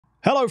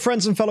Hello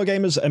friends and fellow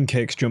gamers,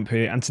 MKxJUMP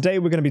here, and today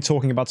we're going to be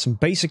talking about some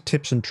basic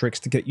tips and tricks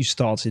to get you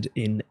started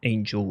in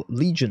Angel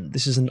Legion.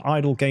 This is an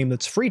idle game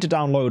that's free to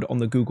download on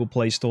the Google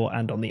Play Store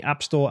and on the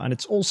App Store, and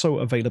it's also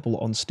available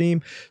on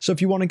Steam. So if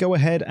you want to go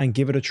ahead and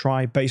give it a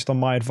try based on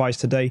my advice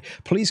today,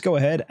 please go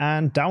ahead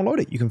and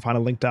download it. You can find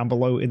a link down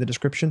below in the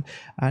description.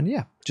 And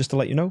yeah, just to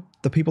let you know,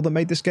 the people that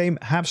made this game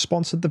have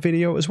sponsored the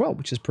video as well,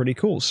 which is pretty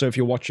cool. So if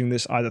you're watching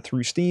this either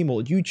through Steam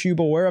or YouTube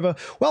or wherever,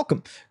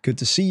 welcome. Good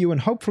to see you, and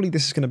hopefully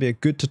this is going to be a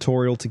good tutorial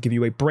to give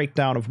you a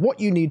breakdown of what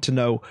you need to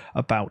know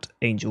about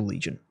Angel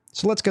Legion.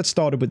 So let's get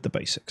started with the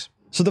basics.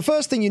 So the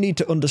first thing you need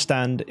to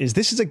understand is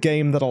this is a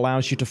game that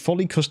allows you to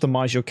fully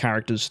customize your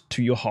characters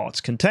to your heart's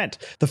content.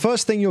 The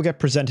first thing you'll get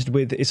presented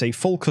with is a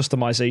full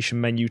customization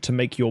menu to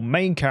make your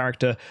main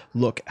character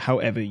look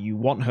however you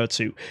want her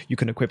to. You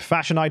can equip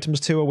fashion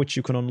items to her, which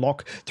you can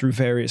unlock through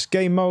various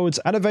game modes,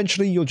 and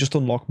eventually you'll just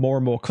unlock more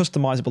and more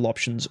customizable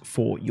options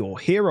for your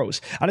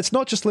heroes. And it's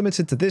not just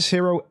limited to this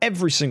hero,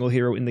 every single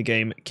hero in the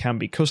game can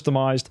be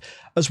customized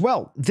as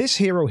well. This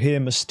hero here,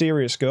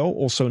 Mysterious Girl,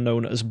 also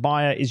known as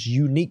Maya, is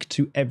unique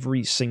to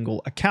every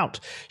single account.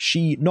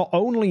 She not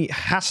only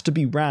has to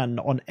be ran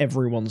on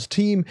everyone's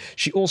team,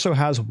 she also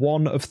has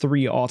one of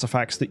 3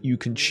 artifacts that you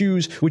can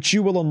choose, which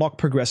you will unlock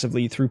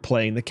progressively through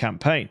playing the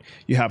campaign.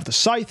 You have the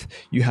scythe,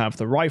 you have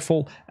the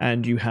rifle,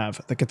 and you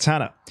have the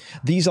katana.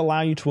 These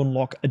allow you to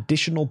unlock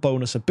additional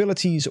bonus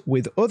abilities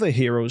with other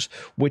heroes,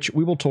 which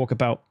we will talk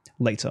about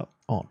later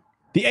on.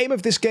 The aim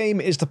of this game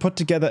is to put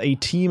together a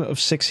team of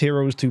 6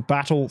 heroes to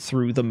battle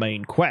through the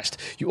main quest.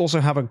 You also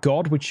have a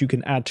god which you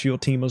can add to your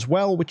team as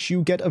well, which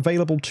you get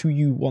available to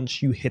you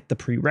once you hit the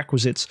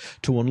prerequisites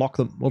to unlock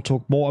them. We'll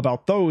talk more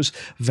about those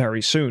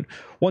very soon.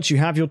 Once you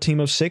have your team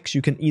of 6,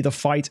 you can either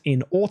fight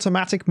in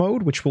automatic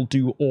mode, which will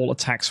do all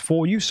attacks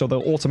for you, so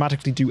they'll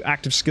automatically do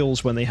active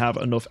skills when they have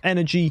enough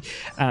energy,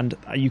 and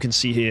you can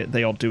see here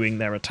they are doing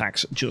their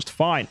attacks just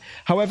fine.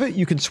 However,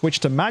 you can switch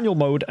to manual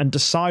mode and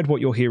decide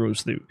what your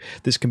heroes do.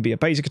 This can be a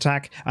basic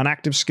attack, an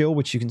active skill,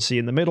 which you can see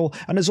in the middle,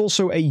 and there's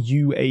also a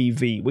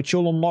UAV, which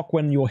you'll unlock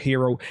when your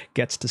hero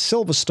gets to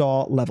Silver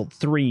Star level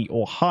 3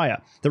 or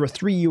higher. There are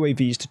 3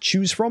 UAVs to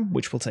choose from,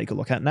 which we'll take a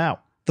look at now.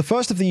 The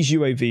first of these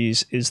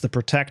UAVs is the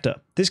Protector.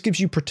 This gives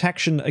you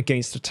protection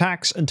against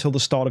attacks until the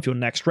start of your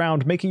next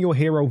round, making your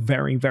hero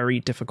very, very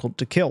difficult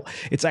to kill.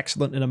 It's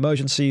excellent in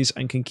emergencies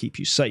and can keep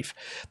you safe.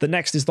 The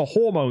next is the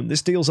Hormone.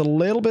 This deals a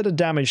little bit of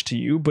damage to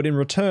you, but in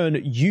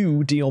return,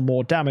 you deal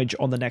more damage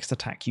on the next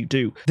attack you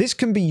do. This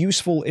can be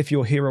useful if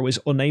your hero is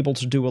unable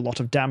to do a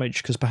lot of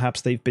damage because perhaps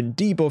they've been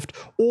debuffed,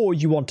 or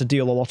you want to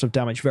deal a lot of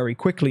damage very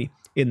quickly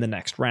in the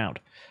next round.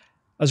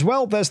 As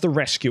well, there's the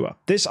Rescuer.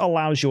 This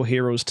allows your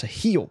heroes to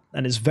heal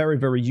and is very,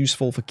 very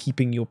useful for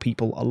keeping your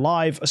people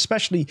alive,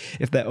 especially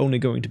if they're only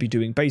going to be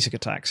doing basic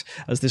attacks,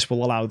 as this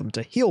will allow them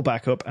to heal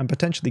back up and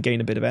potentially gain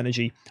a bit of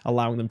energy,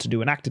 allowing them to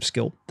do an active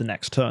skill the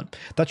next turn.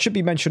 That should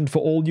be mentioned for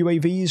all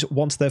UAVs.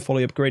 Once they're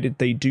fully upgraded,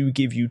 they do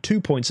give you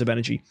 2 points of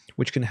energy,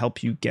 which can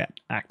help you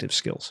get active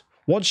skills.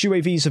 Once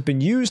UAVs have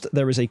been used,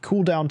 there is a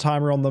cooldown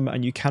timer on them,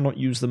 and you cannot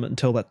use them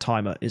until that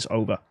timer is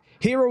over.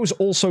 Heroes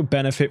also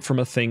benefit from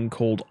a thing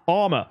called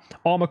armor.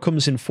 Armor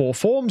comes in 4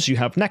 forms. You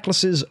have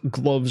necklaces,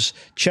 gloves,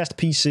 chest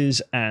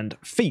pieces, and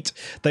feet.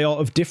 They are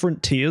of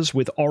different tiers,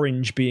 with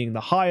orange being the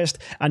highest,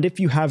 and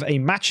if you have a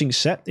matching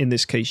set, in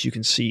this case you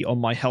can see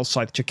on my Health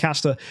Scythe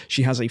Jocasta,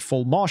 she has a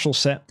full martial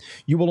set,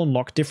 you will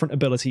unlock different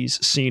abilities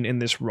seen in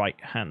this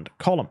right-hand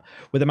column.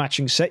 With a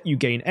matching set, you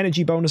gain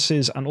energy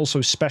bonuses and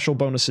also special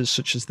bonuses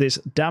such as this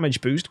damage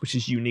boost, which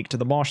is unique to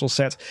the martial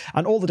set,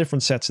 and all the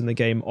different sets in the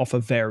game offer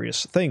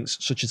various things,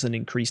 such as an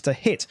increase to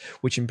hit,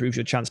 which improves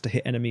your chance to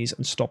hit enemies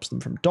and stops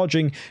them from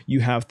dodging. You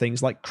have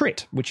things like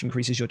crit, which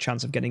increases your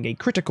chance of getting a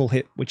critical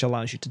hit, which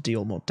allows you to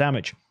deal more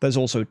damage. There's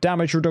also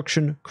damage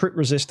reduction, crit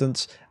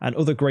resistance, and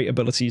other great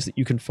abilities that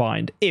you can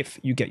find if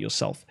you get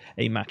yourself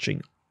a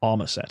matching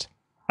armor set.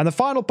 And the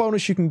final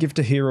bonus you can give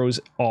to heroes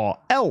are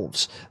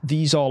elves.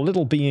 These are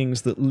little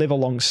beings that live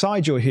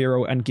alongside your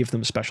hero and give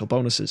them special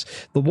bonuses.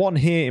 The one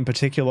here in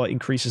particular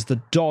increases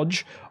the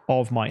dodge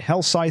of my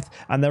Health Scythe,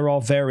 and there are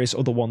various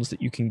other ones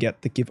that you can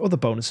get that give other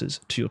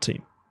bonuses to your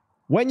team.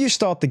 When you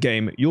start the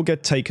game, you'll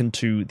get taken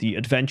to the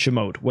adventure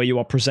mode, where you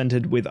are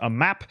presented with a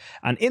map,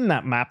 and in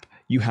that map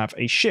you have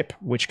a ship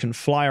which can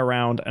fly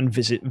around and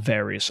visit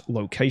various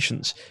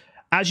locations.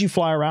 As you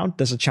fly around,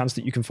 there's a chance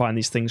that you can find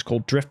these things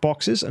called drift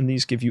boxes, and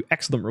these give you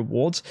excellent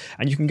rewards,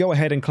 and you can go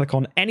ahead and click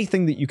on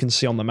anything that you can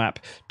see on the map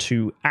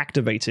to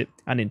activate it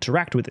and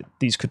interact with it.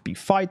 These could be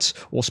fights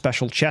or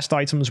special chest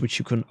items which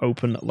you can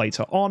open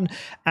later on,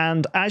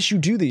 and as you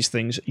do these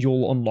things,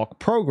 you'll unlock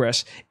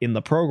progress in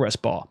the progress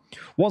bar.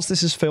 Once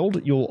this is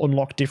filled, you'll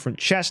unlock different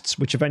chests,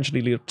 which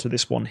eventually lead up to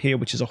this one here,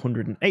 which is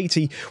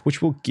 180,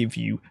 which will give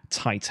you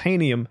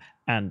titanium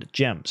and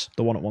gems.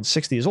 The one at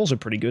 160 is also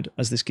pretty good,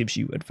 as this gives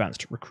you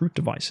advanced recruit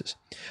devices.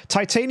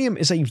 Titanium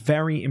is a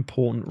very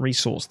important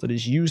resource that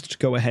is used to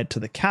go ahead to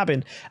the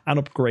cabin and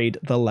upgrade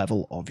the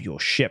level of your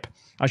ship.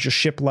 As your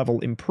ship level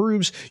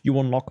improves, you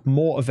unlock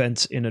more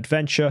events in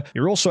adventure.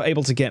 You're also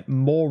able to get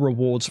more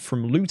rewards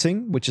from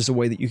looting, which is a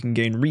way that you can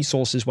gain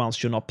resources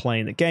whilst you're not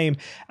playing the game.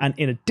 And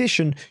in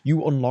addition,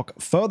 you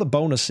unlock further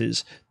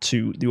bonuses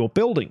to your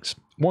buildings.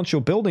 Once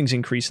your buildings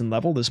increase in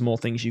level, there's more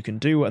things you can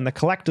do, and the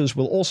collectors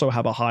will also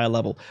have a higher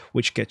level,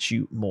 which gets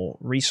you more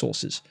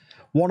resources.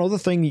 One other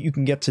thing that you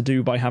can get to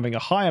do by having a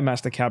higher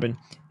master cabin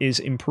is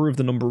improve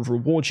the number of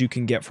rewards you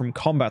can get from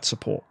combat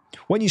support.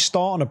 When you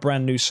start on a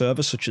brand new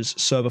server, such as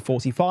Server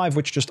 45,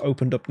 which just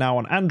opened up now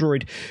on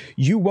Android,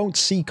 you won't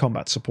see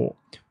combat support.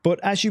 But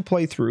as you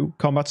play through,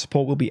 combat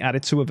support will be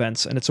added to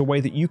events, and it's a way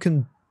that you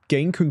can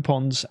gain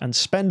coupons and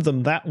spend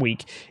them that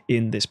week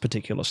in this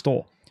particular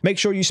store. Make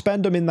sure you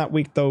spend them in that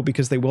week though,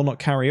 because they will not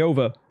carry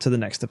over to the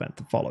next event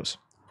that follows.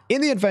 In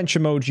the adventure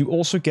mode, you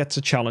also get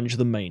to challenge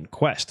the main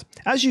quest.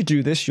 As you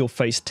do this, you'll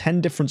face 10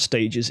 different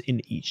stages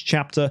in each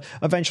chapter,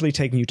 eventually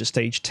taking you to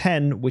stage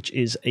 10, which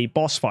is a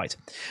boss fight.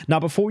 Now,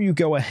 before you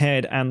go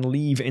ahead and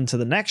leave into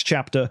the next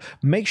chapter,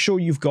 make sure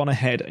you've gone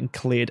ahead and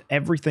cleared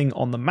everything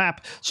on the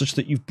map such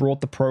that you've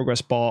brought the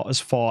progress bar as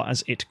far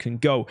as it can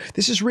go.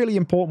 This is really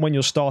important when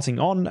you're starting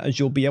on, as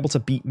you'll be able to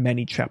beat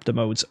many chapter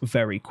modes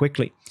very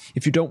quickly.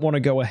 If you don't want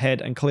to go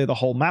ahead and clear the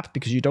whole map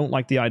because you don't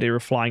like the idea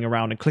of flying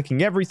around and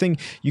clicking everything,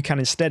 you can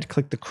instead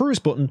click the cruise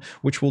button,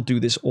 which will do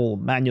this all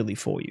manually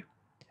for you.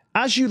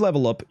 As you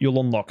level up,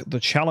 you'll unlock the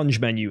challenge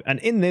menu, and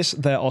in this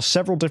there are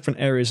several different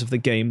areas of the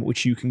game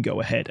which you can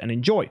go ahead and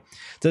enjoy.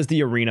 There's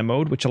the arena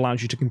mode, which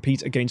allows you to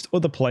compete against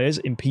other players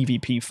in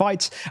PvP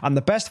fights, and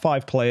the best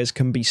 5 players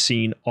can be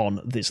seen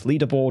on this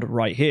leaderboard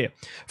right here.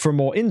 For a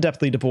more in-depth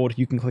leaderboard,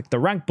 you can click the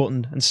rank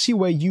button and see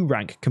where you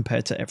rank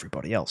compared to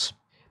everybody else.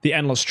 The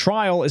Endless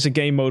Trial is a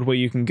game mode where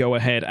you can go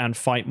ahead and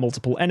fight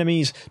multiple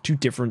enemies to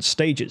different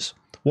stages.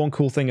 One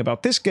cool thing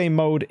about this game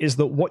mode is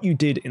that what you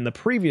did in the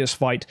previous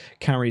fight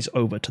carries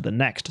over to the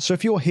next. So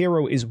if your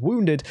hero is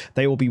wounded,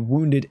 they will be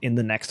wounded in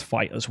the next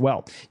fight as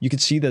well. You can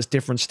see there's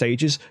different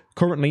stages.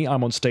 Currently,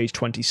 I'm on stage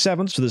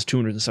 27, so there's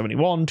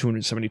 271,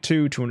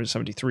 272,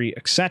 273,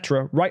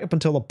 etc., right up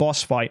until the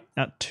boss fight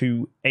at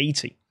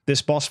 280.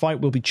 This boss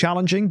fight will be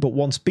challenging, but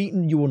once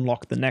beaten, you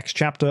unlock the next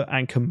chapter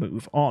and can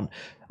move on.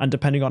 And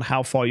depending on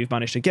how far you've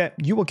managed to get,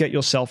 you will get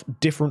yourself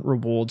different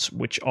rewards,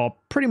 which are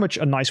pretty much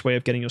a nice way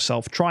of getting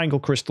yourself triangle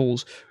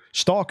crystals,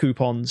 star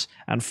coupons,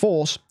 and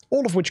force,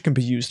 all of which can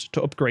be used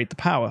to upgrade the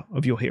power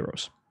of your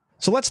heroes.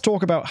 So let's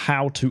talk about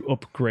how to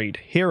upgrade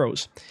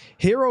heroes.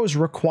 Heroes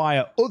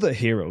require other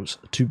heroes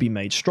to be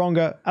made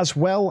stronger, as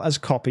well as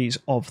copies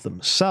of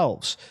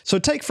themselves. So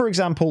take, for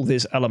example,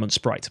 this element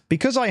sprite.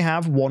 Because I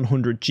have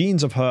 100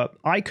 genes of her,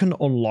 I can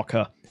unlock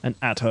her and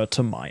add her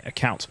to my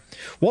account.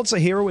 Once a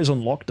hero is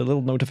unlocked, a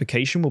little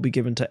notification will be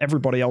given to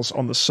everybody else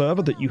on the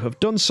server that you have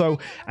done so,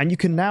 and you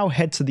can now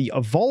head to the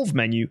Evolve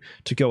menu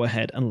to go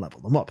ahead and level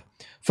them up.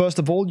 First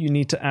of all, you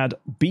need to add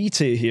B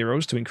tier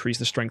heroes to increase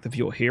the strength of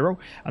your hero,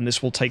 and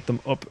this will take them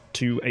up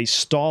to a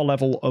star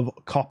level of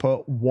Copper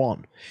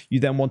 1. You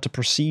then want to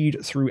proceed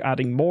through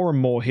adding more and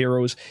more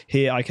heroes.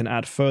 Here I can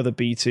add further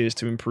B tiers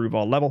to improve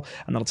our level,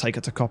 and that'll take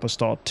it to Copper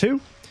Star 2.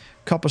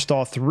 Copper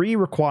Star 3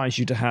 requires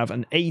you to have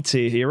an A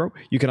tier hero.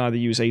 You can either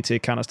use A tier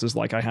canisters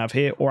like I have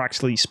here, or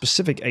actually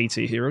specific A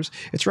tier heroes.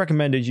 It's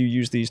recommended you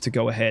use these to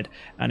go ahead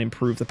and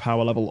improve the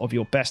power level of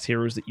your best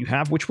heroes that you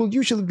have, which will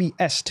usually be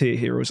S tier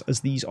heroes,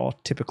 as these are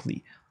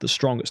typically the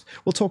strongest.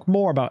 We'll talk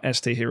more about S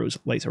tier heroes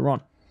later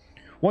on.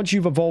 Once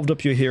you've evolved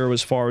up your hero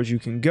as far as you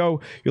can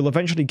go, you'll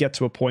eventually get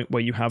to a point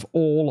where you have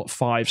all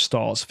 5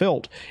 stars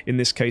filled. In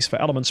this case,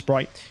 for Element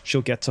Sprite,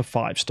 she'll get to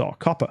 5-star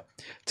Copper.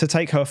 To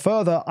take her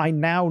further, I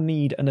now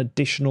need an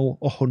additional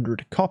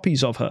 100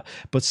 copies of her,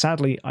 but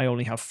sadly I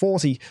only have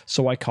 40,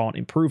 so I can't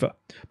improve her.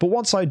 But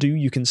once I do,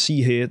 you can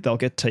see here they'll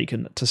get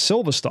taken to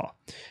Silver Star.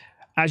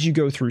 As you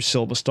go through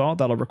Silver Star,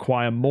 that'll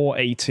require more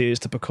A tiers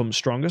to become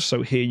stronger.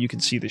 So here you can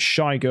see this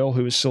Shy Girl,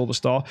 who is Silver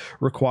Star,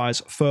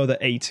 requires further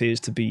A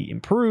tiers to be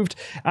improved,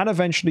 and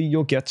eventually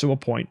you'll get to a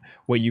point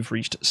where you've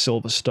reached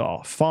Silver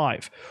Star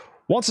 5.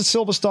 Once at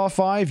Silver Star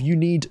 5, you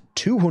need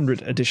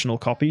 200 additional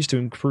copies to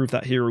improve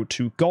that hero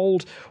to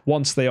Gold.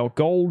 Once they are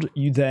Gold,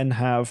 you then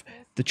have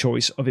the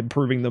choice of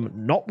improving them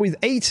not with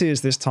A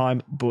tiers this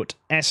time, but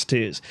S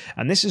tiers.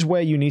 And this is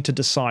where you need to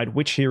decide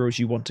which heroes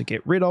you want to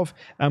get rid of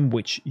and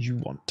which you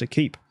want to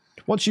keep.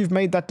 Once you've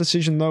made that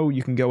decision though,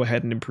 you can go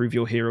ahead and improve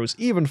your heroes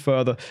even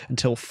further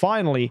until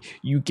finally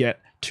you get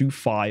to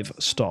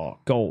 5-star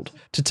gold.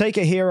 To take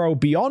a hero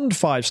beyond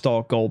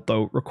 5-star gold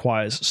though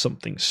requires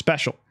something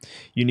special.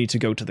 You need to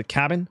go to the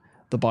cabin,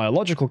 the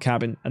biological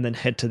cabin, and then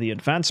head to the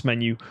advanced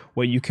menu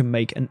where you can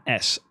make an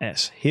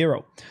SS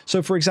hero.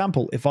 So for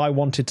example, if I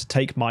wanted to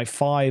take my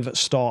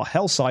 5-star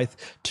Health Scythe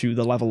to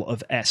the level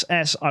of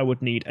SS, I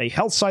would need a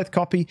Health Scythe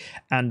copy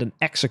and an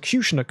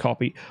Executioner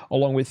copy,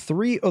 along with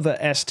 3 other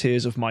S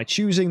tiers of my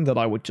choosing that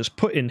I would just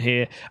put in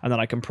here, and then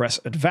I can press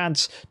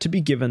advance to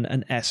be given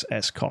an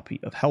SS copy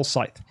of Health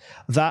Scythe.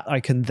 That I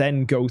can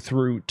then go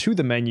through to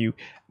the menu,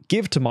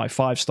 give to my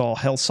 5-star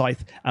Health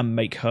Scythe, and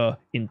make her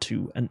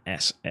into an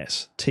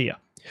SS tier.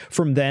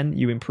 From then,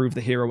 you improve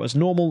the hero as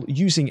normal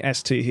using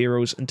S tier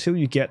heroes until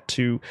you get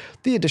to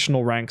the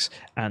additional ranks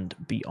and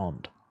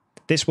beyond.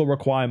 This will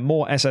require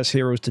more SS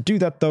heroes to do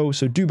that though,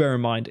 so do bear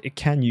in mind it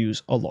can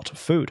use a lot of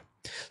food.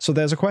 So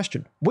there's a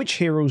question. Which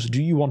heroes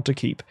do you want to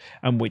keep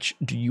and which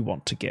do you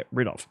want to get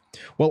rid of?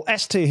 Well,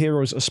 S tier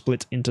heroes are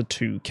split into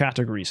 2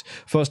 categories.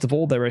 First of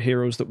all, there are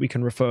heroes that we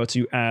can refer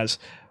to as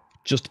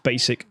just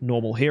basic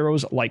normal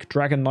heroes like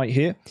Dragon Knight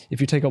here.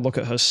 If you take a look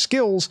at her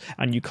skills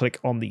and you click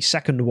on the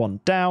second one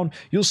down,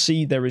 you'll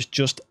see there is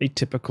just a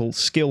typical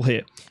skill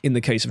here. In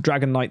the case of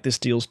Dragon Knight, this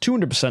deals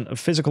 200%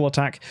 of physical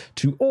attack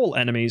to all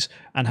enemies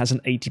and has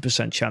an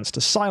 80% chance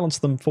to silence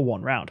them for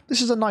 1 round.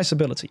 This is a nice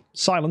ability.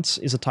 Silence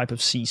is a type of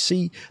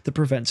CC that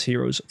prevents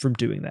heroes from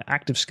doing their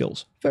active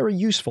skills. Very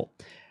useful.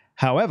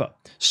 However,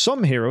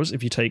 some heroes,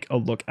 if you take a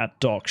look at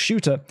Dark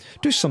Shooter,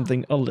 do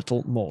something a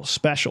little more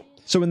special.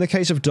 So in the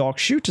case of Dark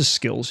Shooter's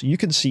skills, you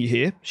can see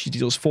here, she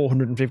deals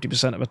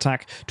 450% of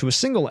attack to a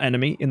single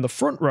enemy in the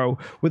front row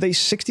with a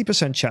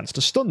 60% chance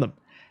to stun them.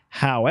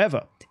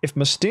 However, if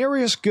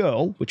Mysterious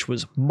Girl, which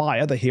was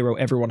Maya, the hero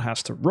everyone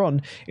has to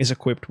run, is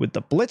equipped with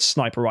the Blitz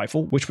Sniper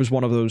Rifle, which was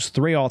one of those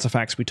 3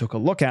 artifacts we took a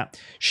look at,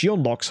 she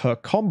unlocks her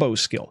combo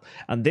skill,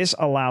 and this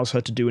allows her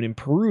to do an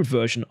improved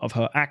version of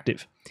her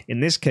active. In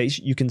this case,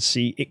 you can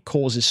see it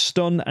causes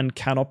stun and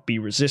cannot be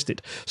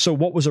resisted, so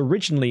what was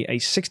originally a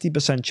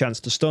 60% chance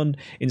to stun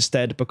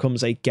instead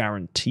becomes a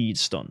guaranteed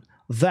stun.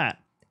 That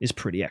is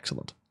pretty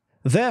excellent.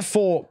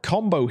 Therefore,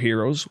 combo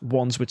heroes,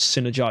 ones which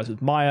synergize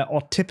with Maya,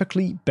 are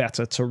typically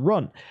better to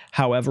run.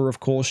 However, of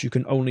course, you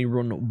can only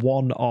run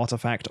 1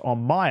 artifact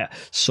on Maya.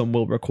 Some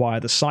will require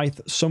the scythe,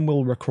 some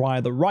will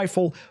require the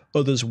rifle,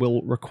 others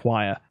will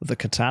require the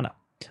katana.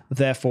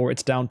 Therefore,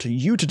 it's down to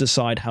you to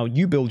decide how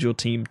you build your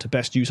team to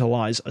best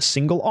utilize a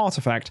single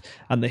artifact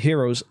and the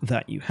heroes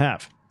that you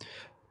have.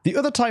 The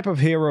other type of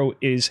hero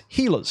is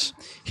healers.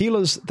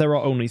 Healers there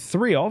are only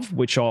 3 of,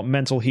 which are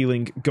Mental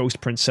Healing,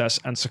 Ghost Princess,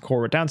 and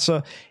Sakura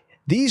Dancer.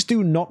 These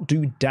do not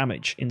do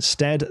damage,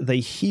 instead they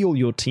heal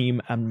your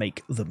team and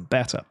make them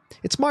better.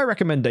 It's my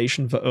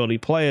recommendation for early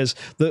players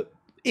that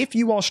if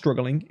you are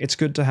struggling, it's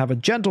good to have a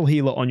gentle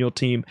healer on your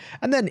team,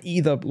 and then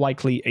either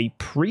likely a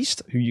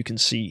priest, who you can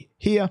see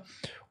here,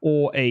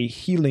 or a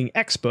healing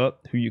expert,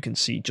 who you can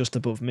see just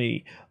above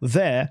me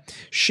there.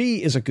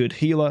 She is a good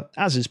healer,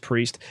 as is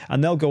priest,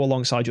 and they'll go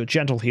alongside your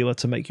gentle healer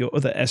to make your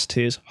other S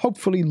tiers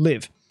hopefully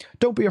live.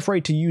 Don't be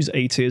afraid to use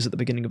A tiers at the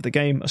beginning of the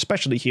game,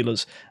 especially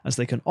healers, as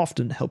they can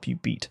often help you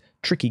beat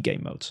tricky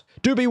game modes.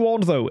 Do be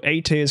warned though, A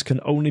tiers can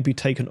only be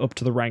taken up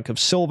to the rank of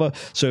silver,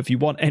 so if you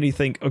want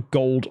anything a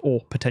gold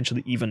or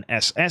potentially even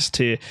SS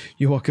tier,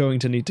 you are going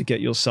to need to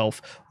get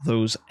yourself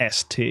those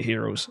S tier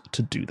heroes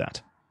to do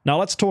that. Now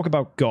let's talk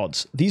about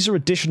gods. These are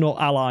additional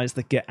allies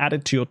that get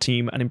added to your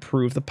team and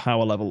improve the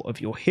power level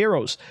of your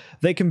heroes.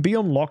 They can be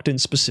unlocked in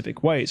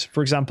specific ways.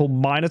 For example,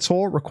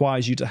 Minotaur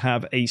requires you to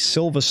have a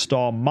Silver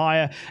Star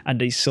Maya and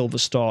a Silver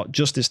Star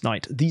Justice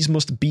Knight. These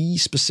must be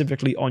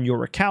specifically on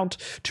your account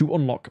to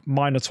unlock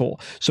Minotaur,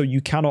 so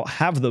you cannot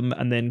have them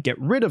and then get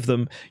rid of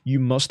them.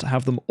 You must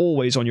have them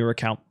always on your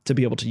account to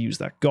be able to use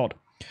that god.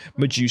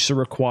 Medusa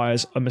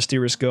requires a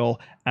Mysterious Girl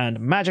and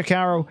Magic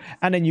Arrow,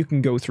 and then you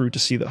can go through to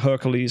see that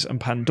Hercules and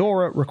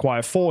Pandora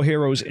require 4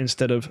 heroes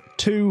instead of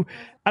 2,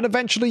 and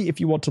eventually, if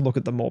you want to look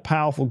at the more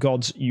powerful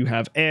gods, you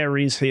have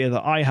Ares here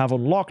that I have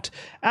unlocked,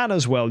 and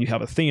as well you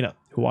have Athena,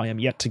 who I am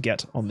yet to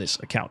get on this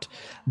account.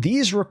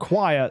 These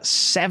require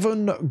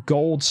 7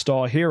 gold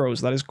star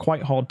heroes. That is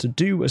quite hard to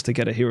do, as to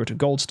get a hero to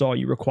gold star,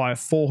 you require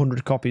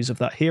 400 copies of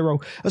that hero,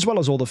 as well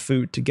as all the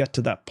food to get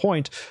to that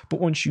point. But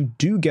once you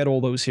do get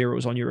all those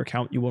heroes on your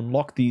account, you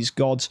unlock these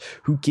gods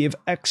who give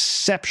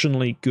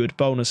exceptionally good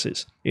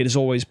bonuses. It is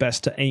always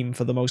best to aim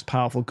for the most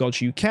powerful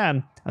gods you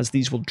can, as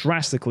these will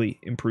drastically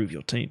improve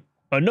your team.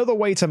 Another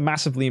way to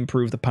massively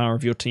improve the power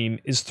of your team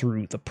is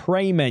through the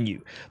Prey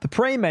menu. The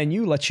Prey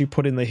menu lets you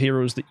put in the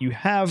heroes that you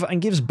have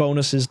and gives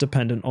bonuses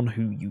dependent on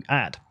who you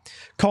add.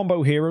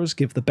 Combo heroes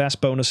give the best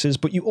bonuses,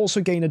 but you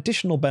also gain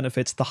additional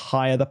benefits the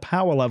higher the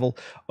power level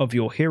of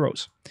your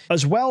heroes.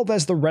 As well,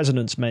 there's the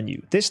Resonance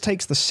menu. This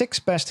takes the 6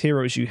 best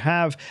heroes you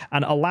have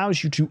and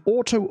allows you to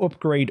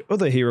auto-upgrade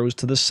other heroes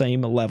to the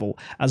same level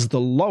as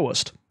the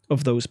lowest.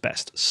 of those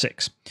best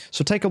 6.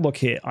 So take a look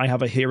here. I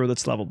have a hero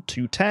that's leveled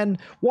 210,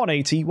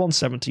 180,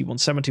 170,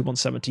 170,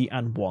 170,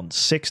 and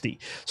 160.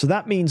 So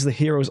that means the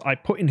heroes I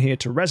put in here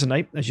to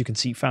resonate, as you can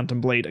see Phantom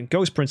Blade and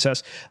Ghost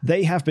Princess,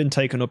 they have been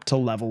taken up to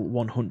level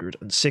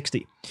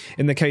 160.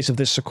 In the case of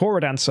this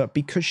Sakura Dancer,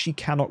 because she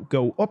cannot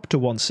go up to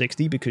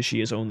 160 because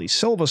she is only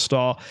Silver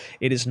Star,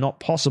 it is not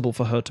possible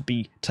for her to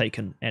be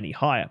taken any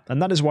higher.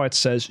 And that is why it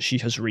says she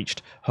has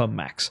reached her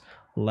max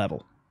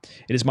level.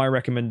 It is my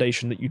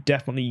recommendation that you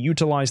definitely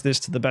utilize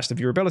this to the best of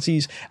your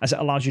abilities, as it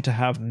allows you to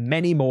have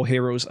many more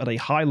heroes at a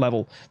high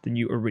level than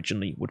you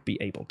originally would be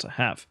able to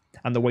have.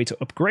 And the way to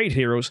upgrade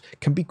heroes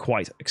can be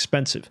quite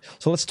expensive.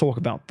 So let's talk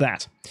about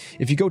that.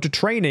 If you go to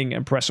training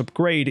and press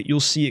upgrade, you'll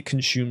see it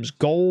consumes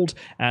gold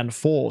and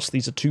force.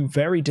 These are 2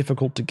 very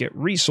difficult to get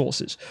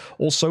resources.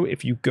 Also,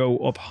 if you go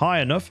up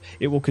high enough,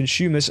 it will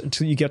consume this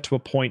until you get to a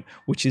point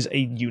which is a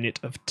unit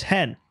of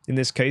 10. In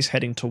this case,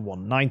 heading to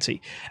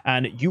 190.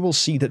 And you will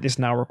see that this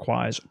now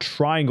requires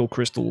triangle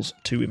crystals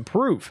to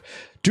improve.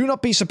 Do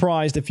not be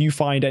surprised if you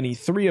find any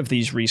 3 of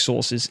these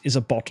resources is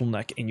a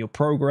bottleneck in your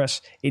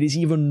progress. It is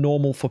even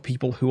normal for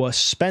people who are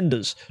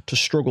spenders to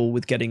struggle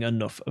with getting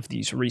enough of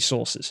these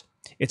resources.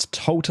 It's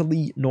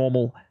totally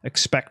normal,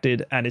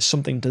 expected, and is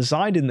something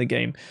designed in the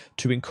game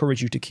to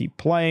encourage you to keep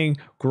playing,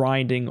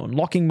 grinding,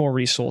 unlocking more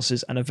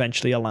resources, and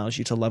eventually allows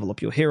you to level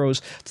up your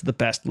heroes to the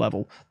best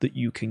level that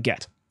you can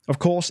get. Of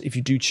course, if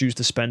you do choose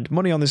to spend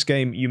money on this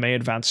game, you may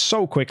advance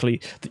so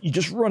quickly that you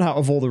just run out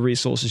of all the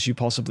resources you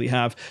possibly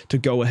have to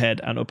go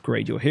ahead and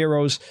upgrade your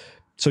heroes.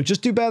 So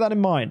just do bear that in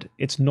mind.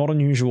 It's not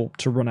unusual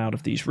to run out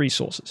of these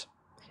resources.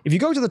 If you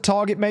go to the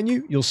target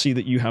menu, you'll see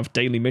that you have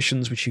daily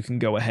missions which you can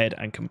go ahead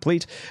and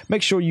complete.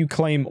 Make sure you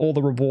claim all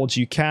the rewards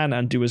you can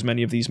and do as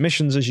many of these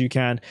missions as you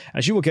can,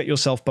 as you will get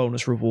yourself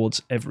bonus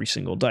rewards every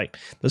single day.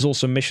 There's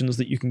also missions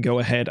that you can go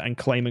ahead and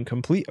claim and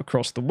complete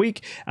across the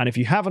week, and if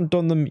you haven't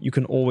done them, you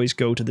can always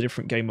go to the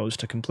different game modes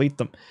to complete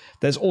them.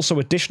 There's also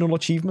additional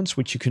achievements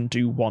which you can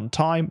do one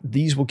time.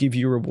 These will give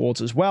you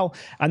rewards as well.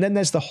 And then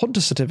there's the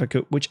Hunter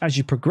Certificate, which as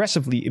you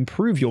progressively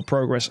improve your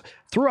progress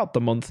throughout the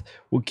month,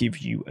 will give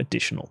you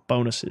additional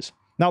bonuses.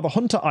 Now, the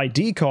Hunter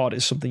ID card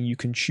is something you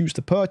can choose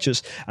to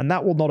purchase, and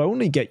that will not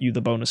only get you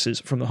the bonuses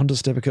from the Hunter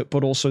Certificate,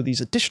 but also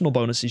these additional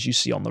bonuses you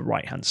see on the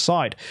right-hand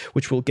side,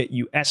 which will get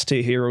you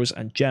S-tier heroes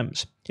and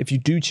gems. If you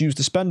do choose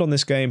to spend on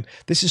this game,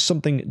 this is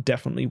something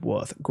definitely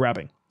worth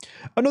grabbing.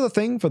 Another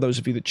thing, for those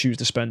of you that choose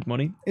to spend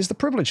money, is the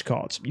privilege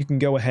cards. You can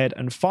go ahead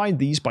and find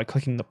these by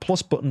clicking the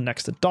plus button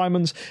next to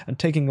diamonds and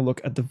taking a look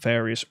at the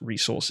various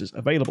resources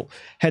available.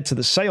 Head to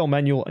the sale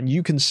menu and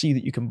you can see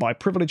that you can buy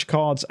privilege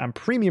cards and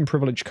premium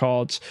privilege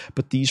cards,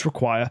 but these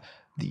require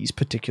these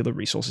particular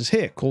resources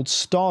here, called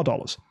star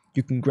dollars.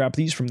 You can grab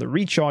these from the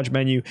recharge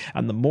menu,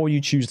 and the more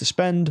you choose to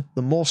spend,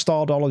 the more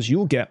star dollars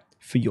you'll get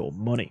for your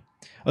money.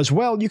 As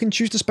well, you can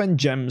choose to spend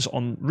gems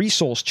on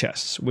resource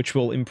chests, which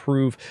will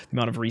improve the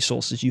amount of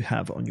resources you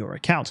have on your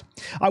account.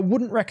 I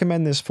wouldn't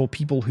recommend this for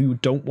people who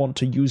don't want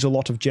to use a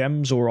lot of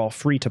gems or are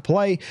free to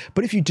play,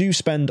 but if you do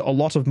spend a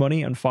lot of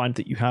money and find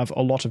that you have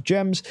a lot of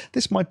gems,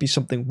 this might be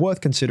something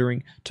worth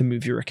considering to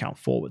move your account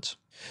forwards.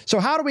 So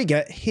how do we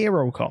get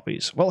hero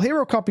copies? Well,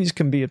 hero copies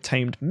can be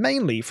obtained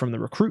mainly from the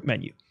recruit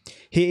menu.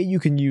 Here you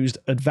can use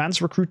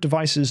advanced recruit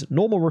devices,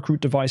 normal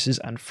recruit devices,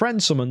 and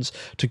friend summons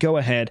to go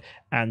ahead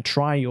and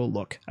try your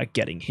luck at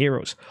getting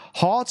heroes.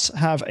 Hearts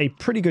have a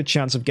pretty good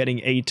chance of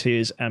getting A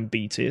tiers and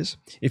B tiers.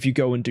 If you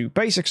go and do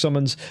basic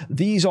summons,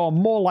 these are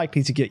more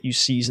likely to get you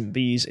C's and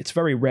B's. It's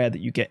very rare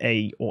that you get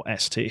A or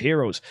S tier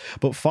heroes.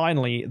 But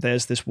finally,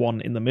 there's this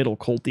one in the middle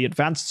called the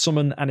advanced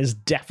summon, and is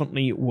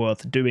definitely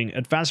worth doing.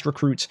 Advanced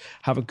recruits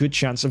have a good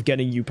chance of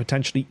getting you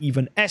potentially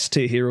even S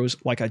tier heroes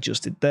like I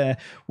just did there,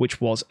 which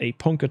was a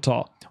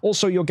Punkatar.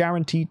 Also, you're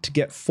guaranteed to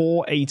get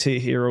 4 A tier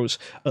heroes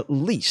at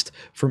least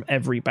from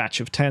every batch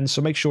of 10,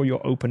 so make sure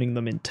you're opening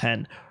them in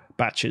 10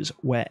 batches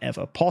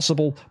wherever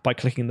possible by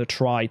clicking the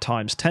try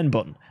times 10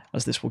 button,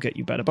 as this will get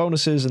you better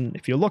bonuses, and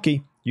if you're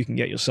lucky, you can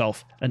get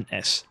yourself an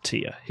S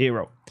tier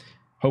hero.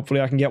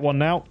 Hopefully I can get one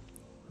now.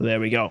 There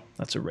we go.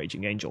 That's a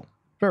Raging Angel.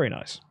 Very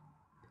nice.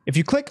 If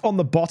you click on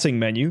the botting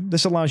menu,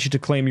 this allows you to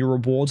claim your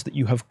rewards that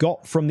you have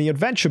got from the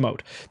adventure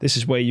mode. This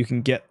is where you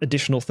can get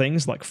additional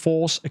things like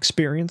force,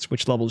 experience,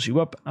 which levels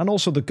you up, and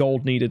also the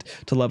gold needed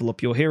to level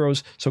up your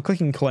heroes, so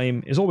clicking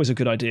claim is always a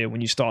good idea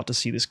when you start to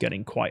see this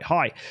getting quite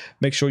high.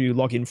 Make sure you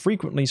log in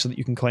frequently so that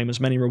you can claim as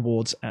many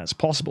rewards as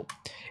possible.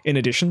 In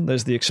addition,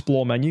 there's the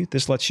explore menu.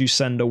 This lets you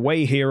send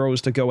away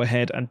heroes to go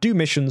ahead and do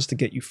missions to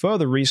get you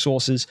further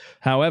resources.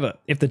 However,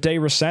 if the day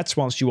resets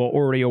whilst you are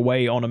already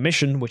away on a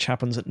mission, which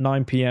happens at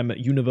 9 PM at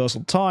Universal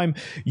universal time,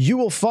 you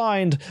will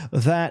find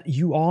that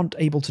you aren't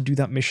able to do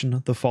that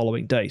mission the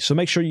following day. So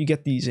make sure you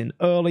get these in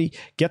early,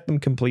 get them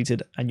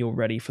completed, and you're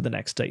ready for the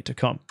next day to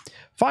come.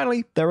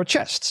 Finally, there are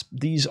chests.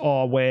 These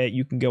are where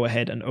you can go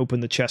ahead and open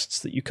the chests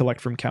that you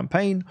collect from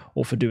campaign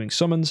or for doing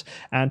summons,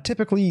 and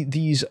typically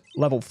these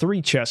level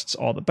 3 chests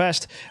are the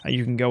best, and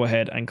you can go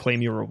ahead and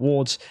claim your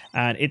rewards,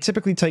 and it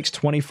typically takes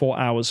 24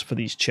 hours for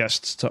these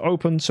chests to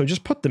open, so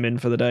just put them in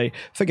for the day,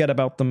 forget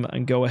about them,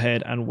 and go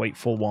ahead and wait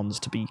for ones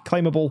to be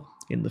claimable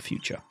in the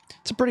future.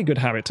 It's a pretty good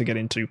habit to get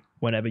into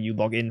whenever you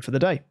log in for the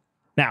day.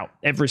 Now,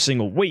 every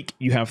single week,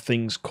 you have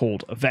things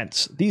called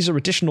events. These are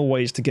additional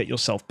ways to get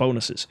yourself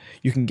bonuses.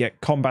 You can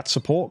get combat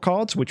support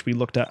cards, which we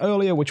looked at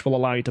earlier, which will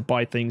allow you to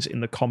buy things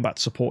in the combat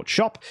support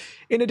shop.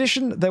 In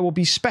addition, there will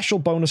be special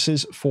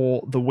bonuses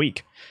for the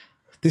week.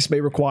 This may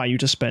require you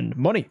to spend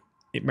money.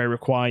 It may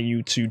require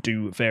you to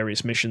do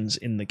various missions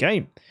in the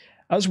game.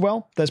 As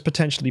well, there's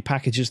potentially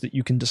packages that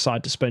you can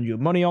decide to spend your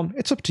money on.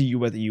 It's up to you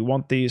whether you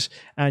want these,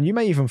 and you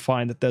may even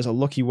find that there's a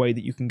lucky way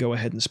that you can go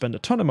ahead and spend a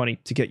ton of money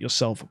to get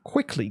yourself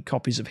quickly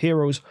copies of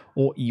heroes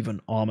or even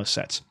armor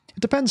sets. It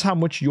depends how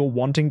much you're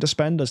wanting to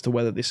spend as to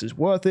whether this is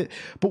worth it,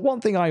 but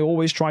one thing I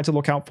always try to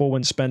look out for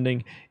when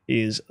spending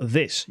is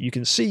this. You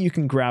can see you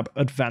can grab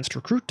advanced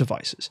recruit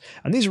devices,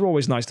 and these are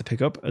always nice to pick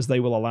up as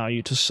they will allow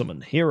you to summon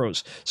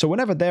heroes. So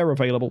whenever they're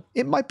available,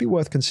 it might be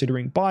worth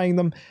considering buying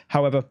them.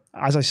 However,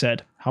 as I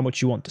said, how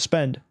much you want to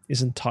spend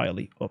is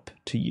entirely up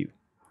to you.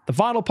 The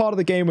final part of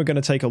the game we're going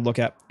to take a look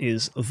at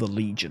is the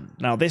Legion.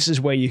 Now, this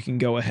is where you can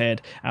go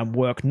ahead and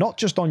work not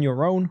just on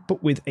your own,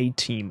 but with a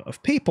team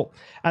of people.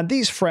 And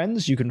these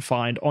friends you can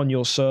find on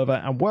your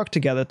server and work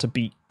together to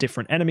beat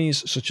different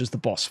enemies, such as the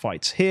boss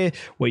fights here,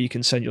 where you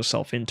can send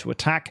yourself in to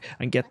attack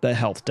and get their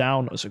health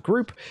down as a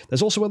group.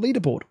 There's also a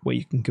leaderboard where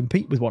you can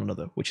compete with one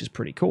another, which is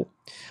pretty cool.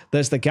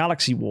 There's the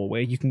Galaxy War,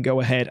 where you can go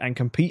ahead and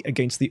compete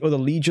against the other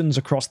legions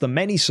across the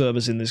many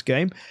servers in this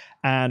game.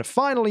 And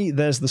finally,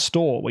 there's the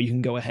store, where you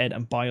can go ahead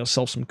and buy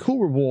yourself some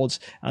cool rewards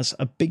as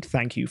a big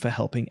thank you for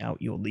helping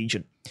out your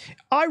legion.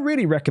 I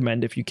really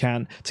recommend, if you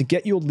can, to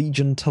get your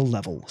legion to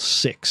level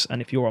 6,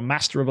 and if you're a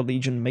master of a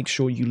legion, make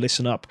sure you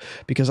listen up,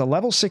 because a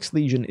level 6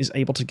 legion is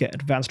able to get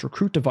advanced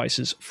recruit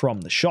devices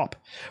from the shop.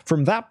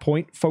 From that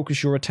point,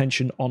 focus your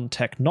attention on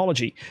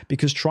technology,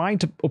 because trying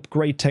to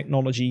upgrade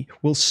technology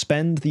will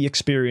spend the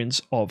experience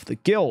of the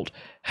guild.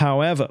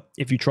 However,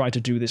 if you try to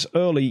do this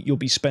early, you'll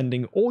be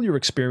spending all your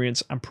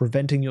experience and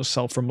preventing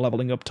yourself from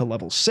leveling up to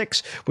level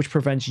 6, which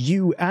prevents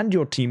you and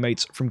your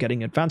teammates from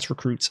getting advanced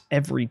recruits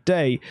every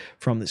day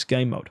from this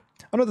game mode.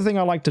 Another thing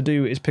I like to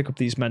do is pick up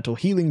these mental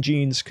healing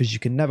genes, because you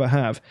can never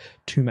have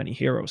too many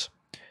heroes.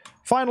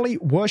 Finally,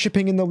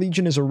 worshipping in the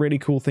Legion is a really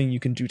cool thing you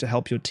can do to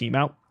help your team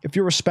out. If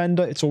you're a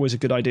spender, it's always a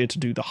good idea to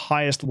do the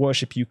highest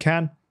worship you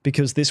can,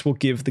 because this will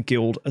give the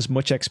guild as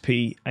much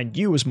XP and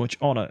you as much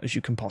honor as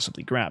you can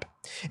possibly grab.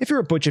 If you're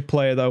a budget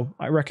player though,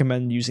 I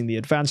recommend using the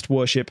advanced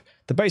worship.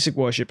 The basic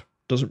worship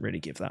doesn't really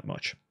give that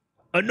much.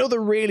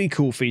 Another really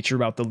cool feature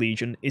about the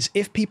Legion is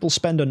if people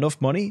spend enough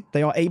money,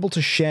 they are able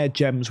to share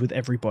gems with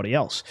everybody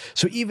else.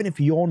 So even if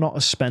you're not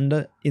a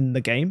spender in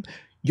the game,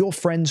 your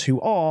friends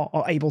who are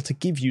able to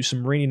give you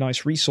some really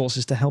nice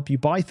resources to help you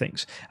buy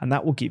things, and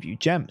that will give you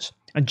gems.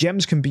 And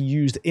gems can be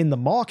used in the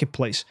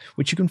marketplace,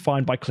 which you can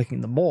find by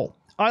clicking them all.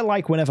 I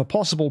like, whenever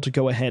possible, to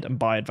go ahead and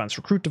buy advanced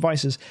recruit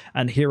devices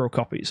and hero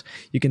copies.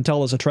 You can tell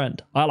there's a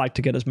trend. I like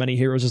to get as many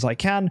heroes as I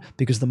can,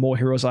 because the more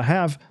heroes I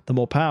have, the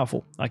more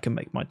powerful I can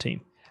make my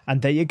team.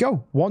 And there you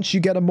go. Once you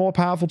get a more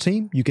powerful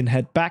team, you can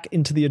head back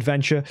into the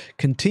adventure,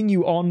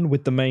 continue on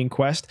with the main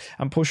quest,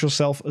 and push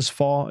yourself as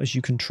far as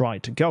you can try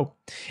to go.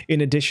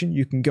 In addition,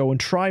 you can go and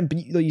try and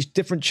beat these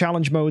different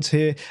challenge modes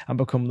here and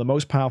become the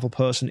most powerful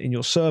person in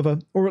your server,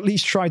 or at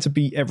least try to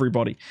beat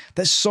everybody.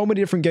 There's so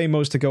many different game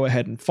modes to go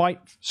ahead and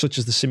fight, such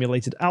as the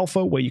simulated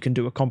alpha, where you can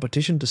do a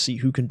competition to see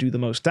who can do the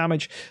most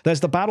damage. There's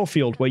the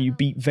battlefield, where you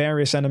beat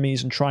various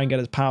enemies and try and get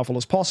as powerful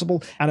as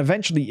possible. And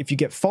eventually, if you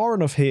get far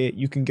enough here,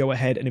 you can go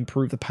ahead and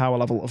improve the power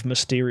level of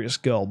mysterious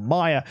girl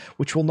Maya,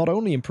 which will not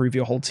only improve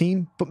your whole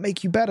team, but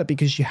make you better,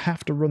 because you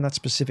have to run that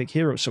specific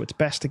hero, so it's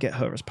best to get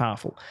her as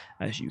powerful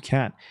as you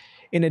can.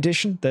 In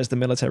addition, there's the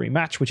military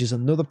match, which is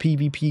another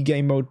PvP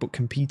game mode, but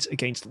competes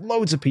against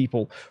loads of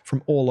people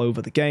from all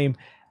over the game.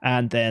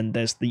 And then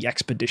there's the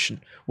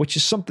expedition, which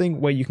is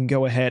something where you can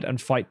go ahead and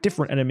fight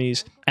different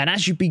enemies. And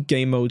as you beat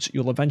game modes,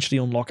 you'll eventually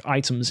unlock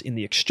items in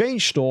the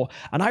exchange store.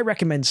 And I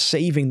recommend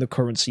saving the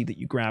currency that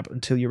you grab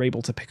until you're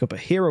able to pick up a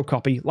hero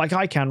copy, like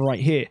I can right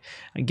here,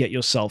 and get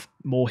yourself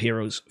more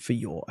heroes for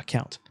your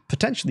account.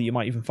 Potentially, you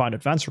might even find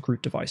advanced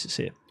recruit devices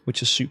here,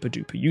 which is super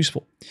duper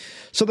useful.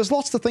 So there's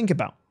lots to think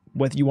about.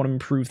 Whether you want to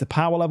improve the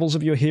power levels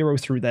of your hero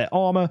through their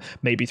armor,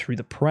 maybe through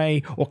the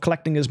prey, or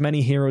collecting as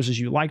many heroes as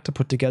you like to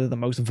put together the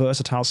most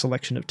versatile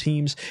selection of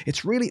teams,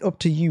 it's really up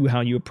to you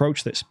how you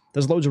approach this.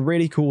 There's loads of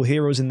really cool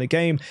heroes in the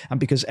game, and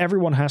because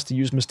everyone has to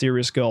use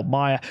Mysterious Girl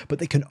Maya, but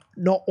they can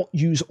not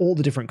use all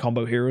the different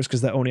combo heroes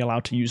because they're only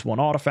allowed to use one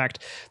artifact,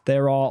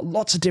 there are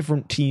lots of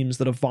different teams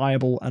that are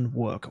viable and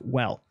work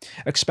well.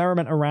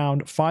 Experiment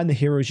around, find the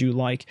heroes you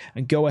like,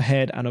 and go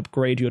ahead and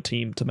upgrade your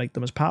team to make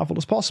them as powerful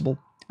as possible.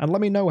 And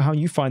let me know how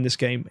you find this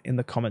game in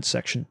the comments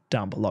section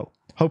down below.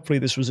 Hopefully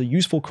this was a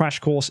useful crash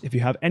course. If you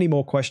have any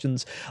more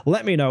questions,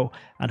 let me know,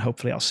 and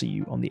hopefully I'll see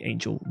you on the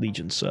Angel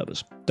Legion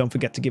servers. Don't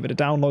forget to give it a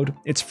download.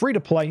 It's free to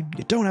play.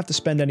 You don't have to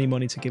spend any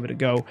money to give it a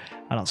go,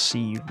 and I'll see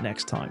you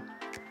next time.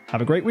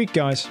 Have a great week,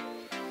 guys.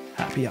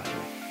 Happy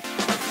idling.